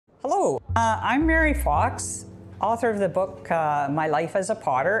Hello, I'm Mary Fox, author of the book My Life as a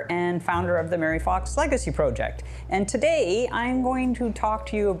Potter and founder of the Mary Fox Legacy Project. And today I'm going to talk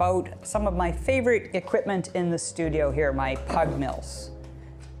to you about some of my favorite equipment in the studio here, my pug mills.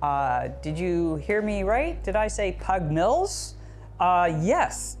 Did you hear me right? Did I say pug mills?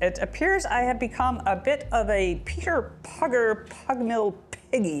 Yes, it appears I have become a bit of a Peter Pugger pug mill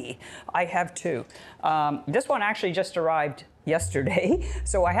piggy. I have two. This one actually just arrived yesterday,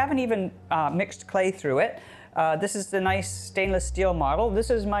 so I haven't even mixed clay through it. This is the nice stainless steel model. This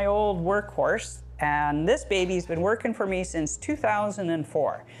is my old workhorse, and this baby's been working for me since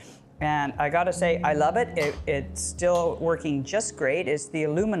 2004. And I gotta say, I love it. It's still working just great. It's the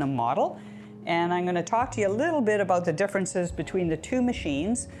aluminum model. And I'm gonna talk to you a little bit about the differences between the two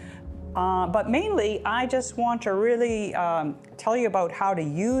machines. But mainly, I just want to really tell you about how to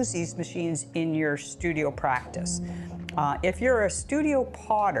use these machines in your studio practice. If you're a studio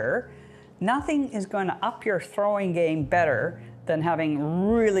potter, nothing is going to up your throwing game better than having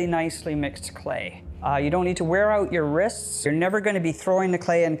really nicely mixed clay. You don't need to wear out your wrists. You're never going to be throwing the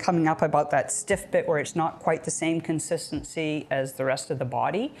clay and coming up about that stiff bit where it's not quite the same consistency as the rest of the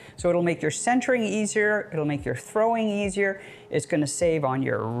body. So it'll make your centering easier, it'll make your throwing easier, it's going to save on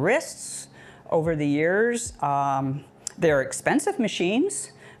your wrists over the years. They're expensive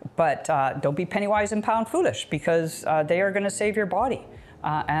machines, but don't be penny wise and pound foolish, because they are going to save your body.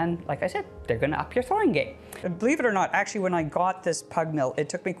 And like I said, they're going to up your throwing game. Believe it or not, actually when I got this pug mill, it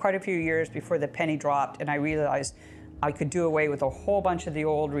took me quite a few years before the penny dropped and I realized I could do away with a whole bunch of the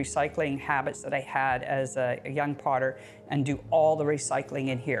old recycling habits that I had as a young potter and do all the recycling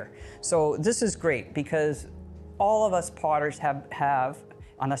in here. So this is great because all of us potters have,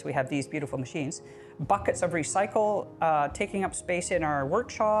 unless we have these beautiful machines, buckets of recycle taking up space in our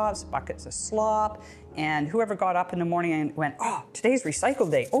workshops, buckets of slop, and whoever got up in the morning and went, oh, today's recycle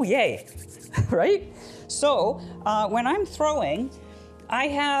day, oh yay, right? So when I'm throwing, I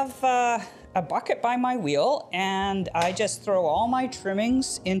have a bucket by my wheel and I just throw all my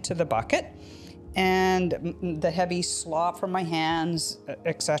trimmings into the bucket and the heavy slop from my hands,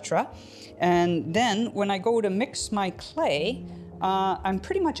 etc. And then when I go to mix my clay, I'm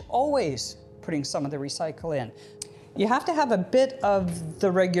pretty much always putting some of the recycle in. You have to have a bit of the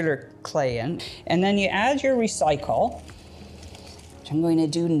regular clay in, and then you add your recycle, which I'm going to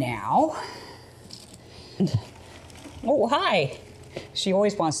do now. And, oh, hi. She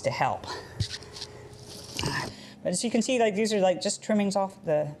always wants to help. But as you can see, like these are like just trimmings off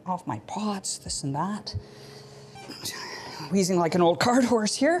my pots, this and that. Wheezing like an old cart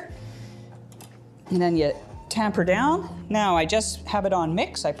horse here. And then you tamper down. Now I just have it on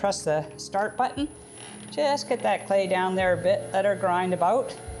mix. I press the start button. Just get that clay down there a bit, let her grind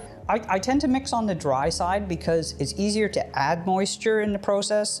about. I tend to mix on the dry side because it's easier to add moisture in the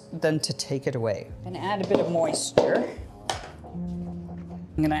process than to take it away. I'm gonna add a bit of moisture.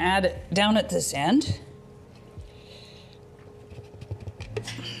 I'm gonna add it down at this end.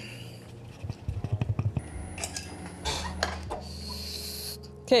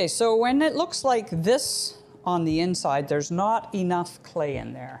 Okay, so when it looks like this on the inside, there's not enough clay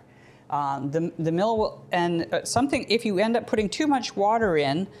in there. The mill will, and something, if you end up putting too much water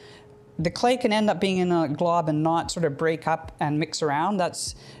in, the clay can end up being in a glob and not sort of break up and mix around.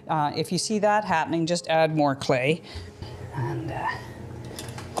 That's, if you see that happening, just add more clay. And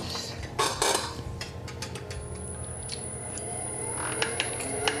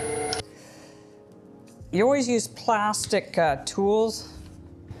you always use plastic tools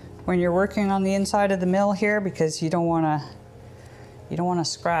when you're working on the inside of the mill here because you don't want to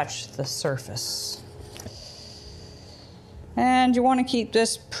scratch the surface. And you want to keep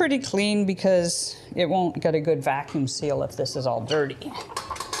this pretty clean because it won't get a good vacuum seal if this is all dirty.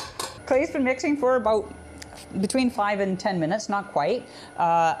 Clay's been mixing for about between 5 and 10 minutes, not quite.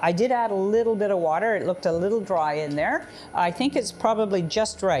 I did add a little bit of water. It looked a little dry in there. I think it's probably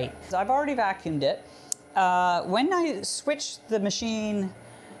just right. I've already vacuumed it. When I switch the machine,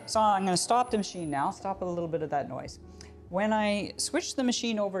 so I'm going to stop the machine now, stop a little bit of that noise. When I switch the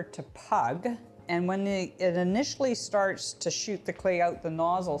machine over to Pug, and when it initially starts to shoot the clay out the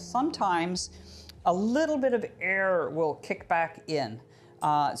nozzle, sometimes a little bit of air will kick back in.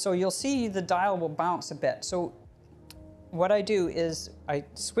 So you'll see the dial will bounce a bit. So what I do is I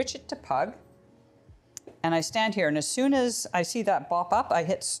switch it to Pug, and I stand here, and as soon as I see that bop up, I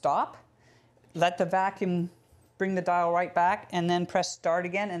hit stop, let the vacuum bring the dial right back, and then press start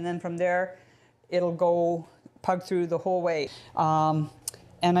again, and then from there it'll go Pug through the whole way.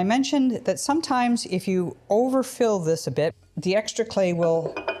 And I mentioned that sometimes if you overfill this a bit, the extra clay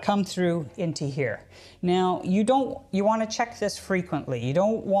will come through into here. Now you want to check this frequently. You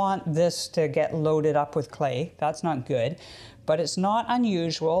don't want this to get loaded up with clay. That's not good, but it's not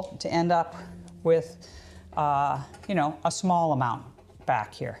unusual to end up with you know, a small amount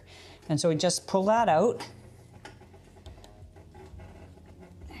back here. And so we just pull that out.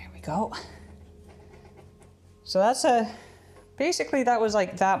 There we go. So that's basically that was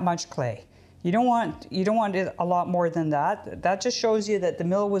like that much clay. You don't want it a lot more than that. That just shows you that the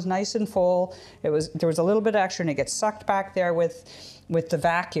mill was nice and full. There was a little bit extra, and it gets sucked back there with the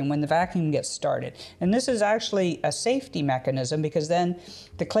vacuum when the vacuum gets started. And this is actually a safety mechanism, because then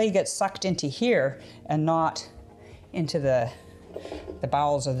the clay gets sucked into here and not into the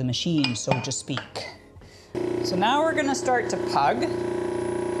bowels of the machine, so to speak. So now we're going to start to pug.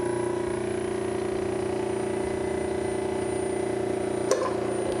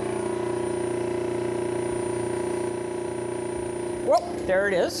 Whoop, there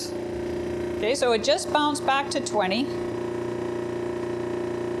it is. Okay, so it just bounced back to 20.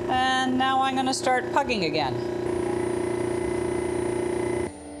 And now I'm going to start pugging again.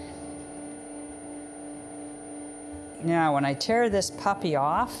 Now when I tear this puppy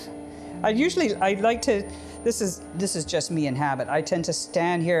off, I like to, this is just me in habit. I tend to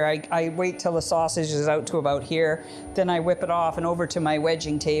stand here, I wait till the sausage is out to about here, then I whip it off and over to my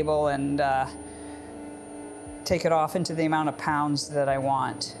wedging table and take it off into the amount of pounds that I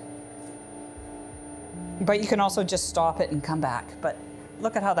want. But you can also just stop it and come back. But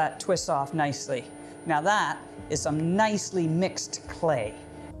look at how that twists off nicely. Now that is some nicely mixed clay.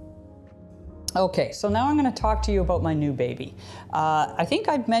 Okay, so now I'm going to talk to you about my new baby. I think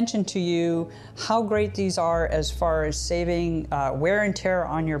I've mentioned to you how great these are as far as saving wear and tear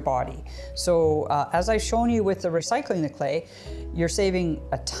on your body. So as I've shown you with the recycling the clay, you're saving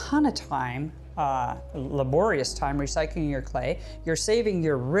a ton of time, laborious time recycling your clay. You're saving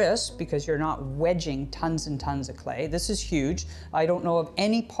your wrist because you're not wedging tons and tons of clay. This is huge. I don't know of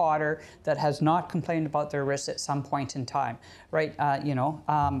any potter that has not complained about their wrists at some point in time, right? You know,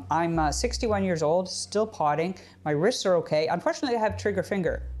 I'm 61 years old, still potting. My wrists are okay. Unfortunately, I have trigger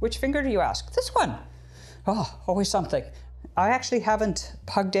finger. Which finger do you ask? This one. Oh, always something. I actually haven't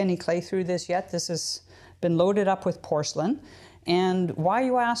pugged any clay through this yet. This has been loaded up with porcelain. And why,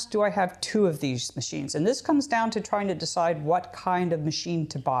 you ask, do I have two of these machines? And this comes down to trying to decide what kind of machine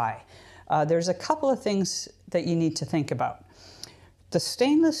to buy. There's a couple of things that you need to think about. The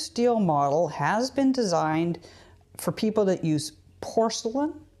stainless steel model has been designed for people that use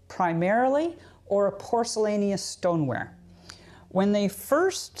porcelain primarily, or a porcelaneous stoneware. When they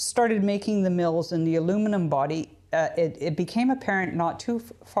first started making the mills in the aluminum body, it became apparent not too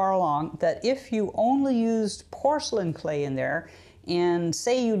far along that if you only used porcelain clay in there, and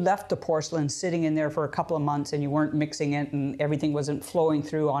say you left the porcelain sitting in there for a couple of months and you weren't mixing it and everything wasn't flowing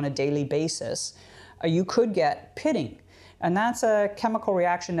through on a daily basis, you could get pitting. And that's a chemical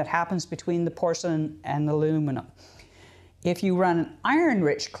reaction that happens between the porcelain and the aluminum. If you run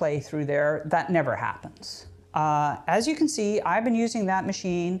iron-rich clay through there, that never happens. As you can see, I've been using that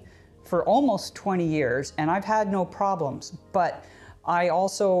machine for almost 20 years, and I've had no problems, but I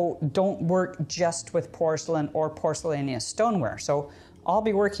also don't work just with porcelain or porcelaneous stoneware. So I'll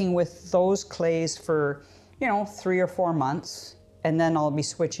be working with those clays for, you know, 3 or 4 months, and then I'll be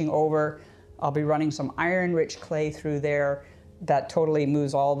switching over. I'll be running some iron-rich clay through there that totally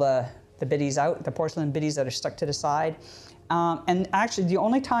moves all the biddies out, the porcelain biddies that are stuck to the side. And actually, the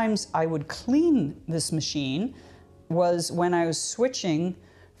only times I would clean this machine was when I was switching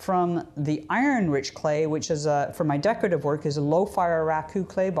from the iron-rich clay, which is for my decorative work is a low-fire raku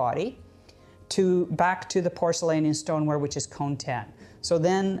clay body, back to the porcelain stoneware, which is cone 10. So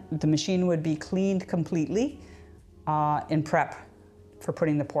then the machine would be cleaned completely in prep for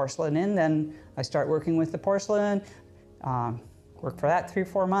putting the porcelain in. Then I start working with the porcelain, work for that 3 or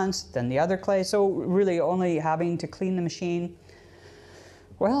 4 months, then the other clay. So really only having to clean the machine,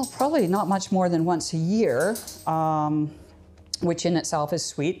 well, probably not much more than once a year. Which in itself is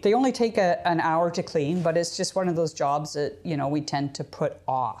sweet. They only take an hour to clean, but it's just one of those jobs that, you know, we tend to put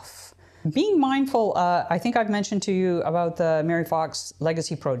off. Being mindful, I think I've mentioned to you about the Mary Fox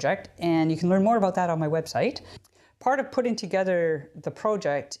Legacy Project, and you can learn more about that on my website. Part of putting together the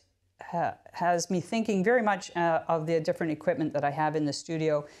project has me thinking very much of the different equipment that I have in the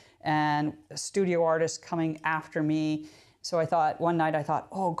studio, and studio artists coming after me. So I thought, one night I thought,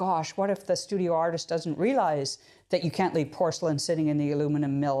 oh gosh, what if the studio artist doesn't realize that you can't leave porcelain sitting in the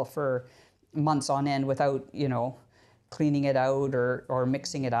aluminum mill for months on end without, you know, cleaning it out or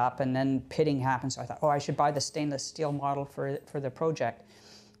mixing it up, and then pitting happens. So I thought, oh, I should buy the stainless steel model for the project.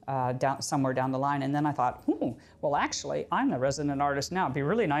 somewhere down the line. And then I thought, well, actually, I'm the resident artist now. It'd be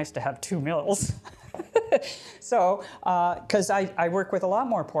really nice to have 2 mills. So, because I work with a lot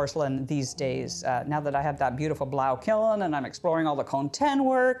more porcelain these days, now that I have that beautiful Blau kiln and I'm exploring all the Cone 10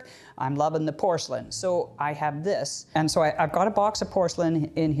 work, I'm loving the porcelain. So I have this. And so I've got a box of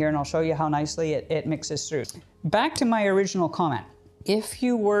porcelain in here, and I'll show you how nicely it mixes through. Back to my original comment. If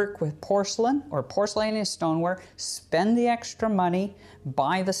you work with porcelain or porcelaneous stoneware, spend the extra money,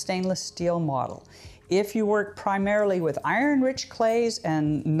 buy the stainless steel model. If you work primarily with iron-rich clays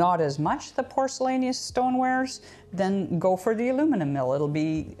and not as much the porcelaneous stonewares, then go for the aluminum mill. It'll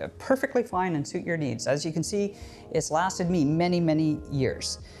be perfectly fine and suit your needs. As you can see, it's lasted me many, many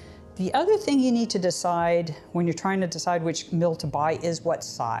years. The other thing you need to decide when you're trying to decide which mill to buy is what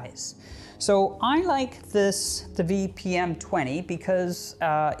size. So I like this, the VPM 20, because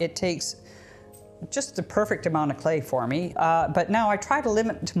it takes just the perfect amount of clay for me. But now I try to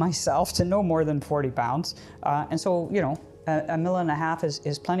limit myself to no more than 40 pounds. And so, you know, a mill and a half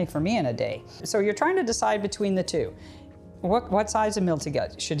is plenty for me in a day. So you're trying to decide between the two. What size of mill to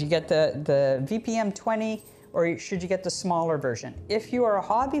get? Should you get the VPM 20 or should you get the smaller version? If you are a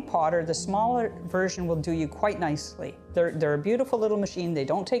hobby potter, the smaller version will do you quite nicely. They're a beautiful little machine. They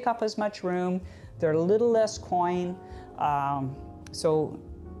don't take up as much room. They're a little less coin. So,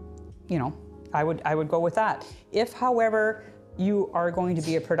 you know, I would go with that. If, however, you are going to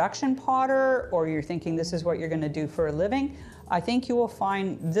be a production potter or you're thinking this is what you're going to do for a living, I think you will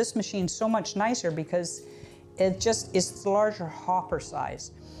find this machine so much nicer because it's the larger hopper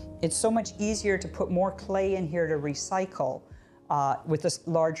size. It's so much easier to put more clay in here to recycle with this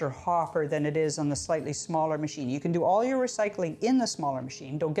larger hopper than it is on the slightly smaller machine. You can do all your recycling in the smaller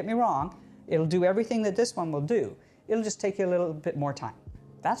machine, don't get me wrong. It'll do everything that this one will do. It'll just take you a little bit more time.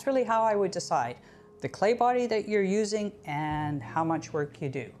 That's really how I would decide the clay body that you're using and how much work you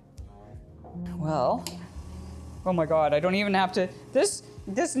do. Well, oh my God, I don't even have to, this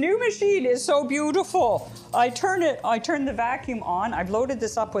new machine is so beautiful. I turn the vacuum on. I've loaded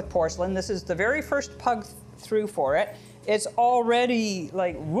this up with porcelain. This is the very first pug through for it. It's already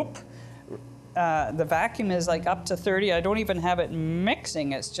like, whoop. The vacuum is like up to 30. I don't even have it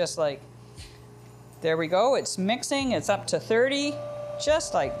mixing. It's just like, there we go. It's mixing, it's up to 30.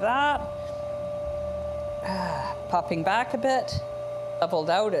 Just like that. Popping back a bit. Leveled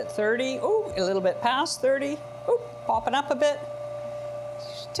out at 30. Oh, a little bit past 30. Oh, popping up a bit.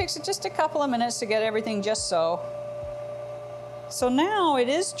 Takes it just a couple of minutes to get everything just so. So now it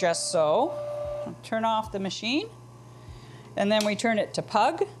is just so. I'll turn off the machine. And then we turn it to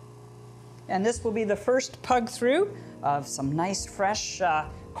pug. And this will be the first pug through of some nice fresh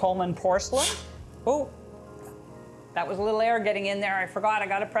Coleman porcelain. Oh. That was a little air getting in there. I forgot, I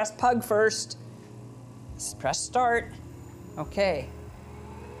gotta press pug first. Let's press start. Okay.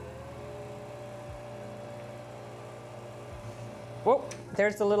 Whoa,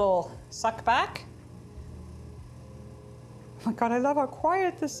 there's the little suck back. Oh my God, I love how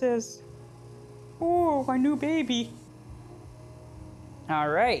quiet this is. Oh, my new baby. All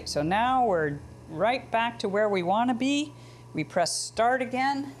right, so now we're right back to where we wanna be. We press start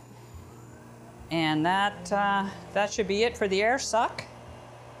again. And that should be it for the air suck.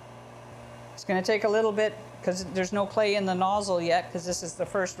 It's going to take a little bit because there's no clay in the nozzle yet because this is the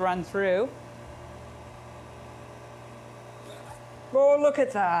first run through. Oh, look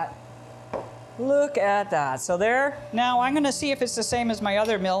at that. Look at that. So there, now I'm going to see if it's the same as my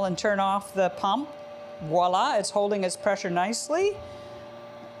other mill and turn off the pump. Voila, it's holding its pressure nicely.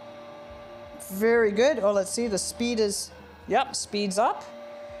 Very good. Oh, let's see, the speed is, yep, speeds up.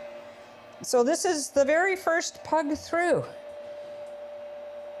 So this is the very first pug through.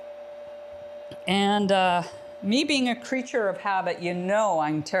 And me being a creature of habit, you know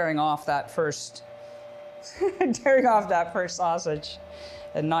I'm tearing off that first sausage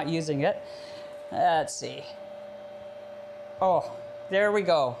and not using it. Let's see. Oh, there we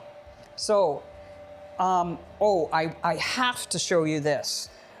go. So, I have to show you this.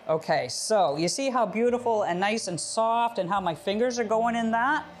 Okay, so you see how beautiful and nice and soft and how my fingers are going in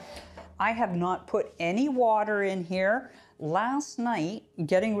that? I have not put any water in here. Last night,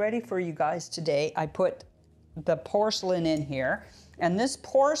 getting ready for you guys today, I put the porcelain in here. And this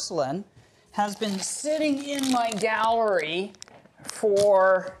porcelain has been sitting in my gallery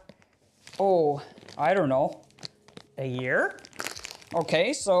for, I don't know, a year?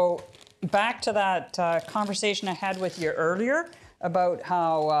 Okay, so back to that conversation I had with you earlier about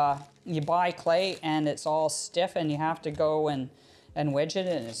how you buy clay and it's all stiff and you have to go and wedge it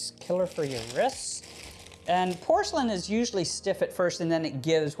and it's killer for your wrists. And porcelain is usually stiff at first and then it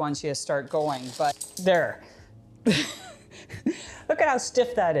gives once you start going, but there. Look at how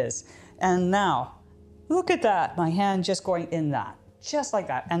stiff that is. And now, look at that, my hand just going in that, just like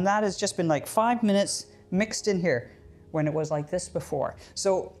that. And that has just been like 5 minutes mixed in here when it was like this before.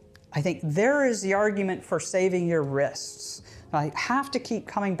 So I think there is the argument for saving your wrists. I have to keep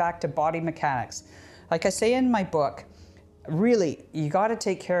coming back to body mechanics. Like I say in my book, really, you got to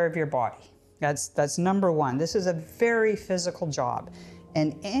take care of your body. That's number one. This is a very physical job.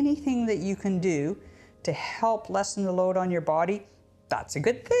 And anything that you can do to help lessen the load on your body, that's a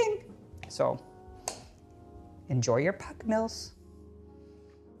good thing. So enjoy your puck mills.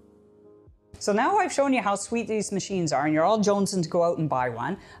 So now I've shown you how sweet these machines are and you're all jonesing to go out and buy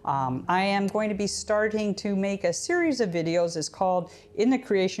one. I am going to be starting to make a series of videos. It's called In the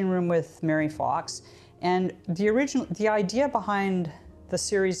Creation Room with Mary Fox. And the idea behind the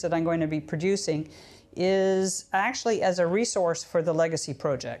series that I'm going to be producing is actually as a resource for the Legacy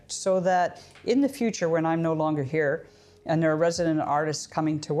Project, so that in the future when I'm no longer here and there are resident artists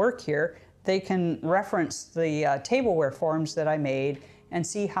coming to work here, they can reference the tableware forms that I made and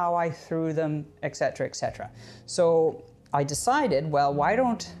see how I threw them, etc., etc. So I decided, well, why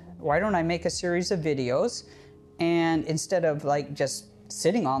don't I make a series of videos, and instead of like just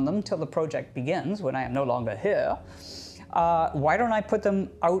sitting on them till the project begins when I am no longer here, why don't I put them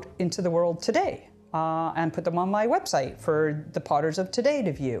out into the world today and put them on my website for the potters of today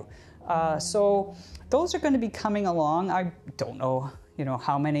to view. So those are going to be coming along. I don't know,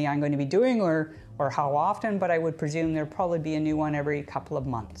 how many I'm going to be doing or how often, but I would presume there'll probably be a new one every couple of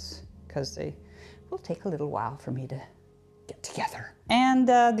months because they will take a little while for me to get together. And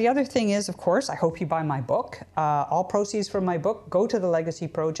the other thing is, of course, I hope you buy my book. All proceeds from my book go to the Legacy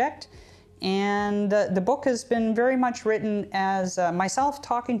Project. And the book has been very much written as myself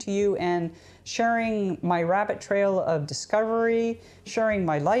talking to you and sharing my rabbit trail of discovery, sharing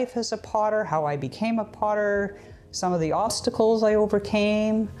my life as a potter, how I became a potter, some of the obstacles I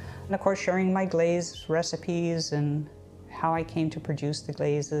overcame, and of course sharing my glaze recipes and how I came to produce the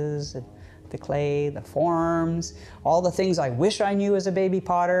glazes, and the clay, the forms, all the things I wish I knew as a baby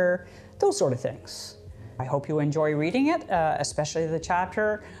potter, those sort of things. I hope you enjoy reading it, especially the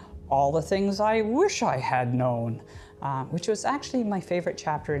chapter, All the Things I Wish I Had Known, which was actually my favorite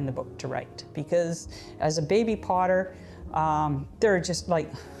chapter in the book to write, because as a baby potter, there are just like,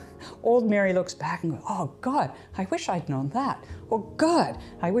 old Mary looks back and goes, oh God, I wish I'd known that. Oh God,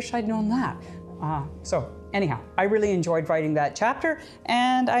 I wish I'd known that. So anyhow, I really enjoyed writing that chapter,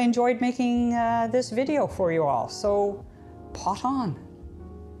 and I enjoyed making this video for you all. So pot on.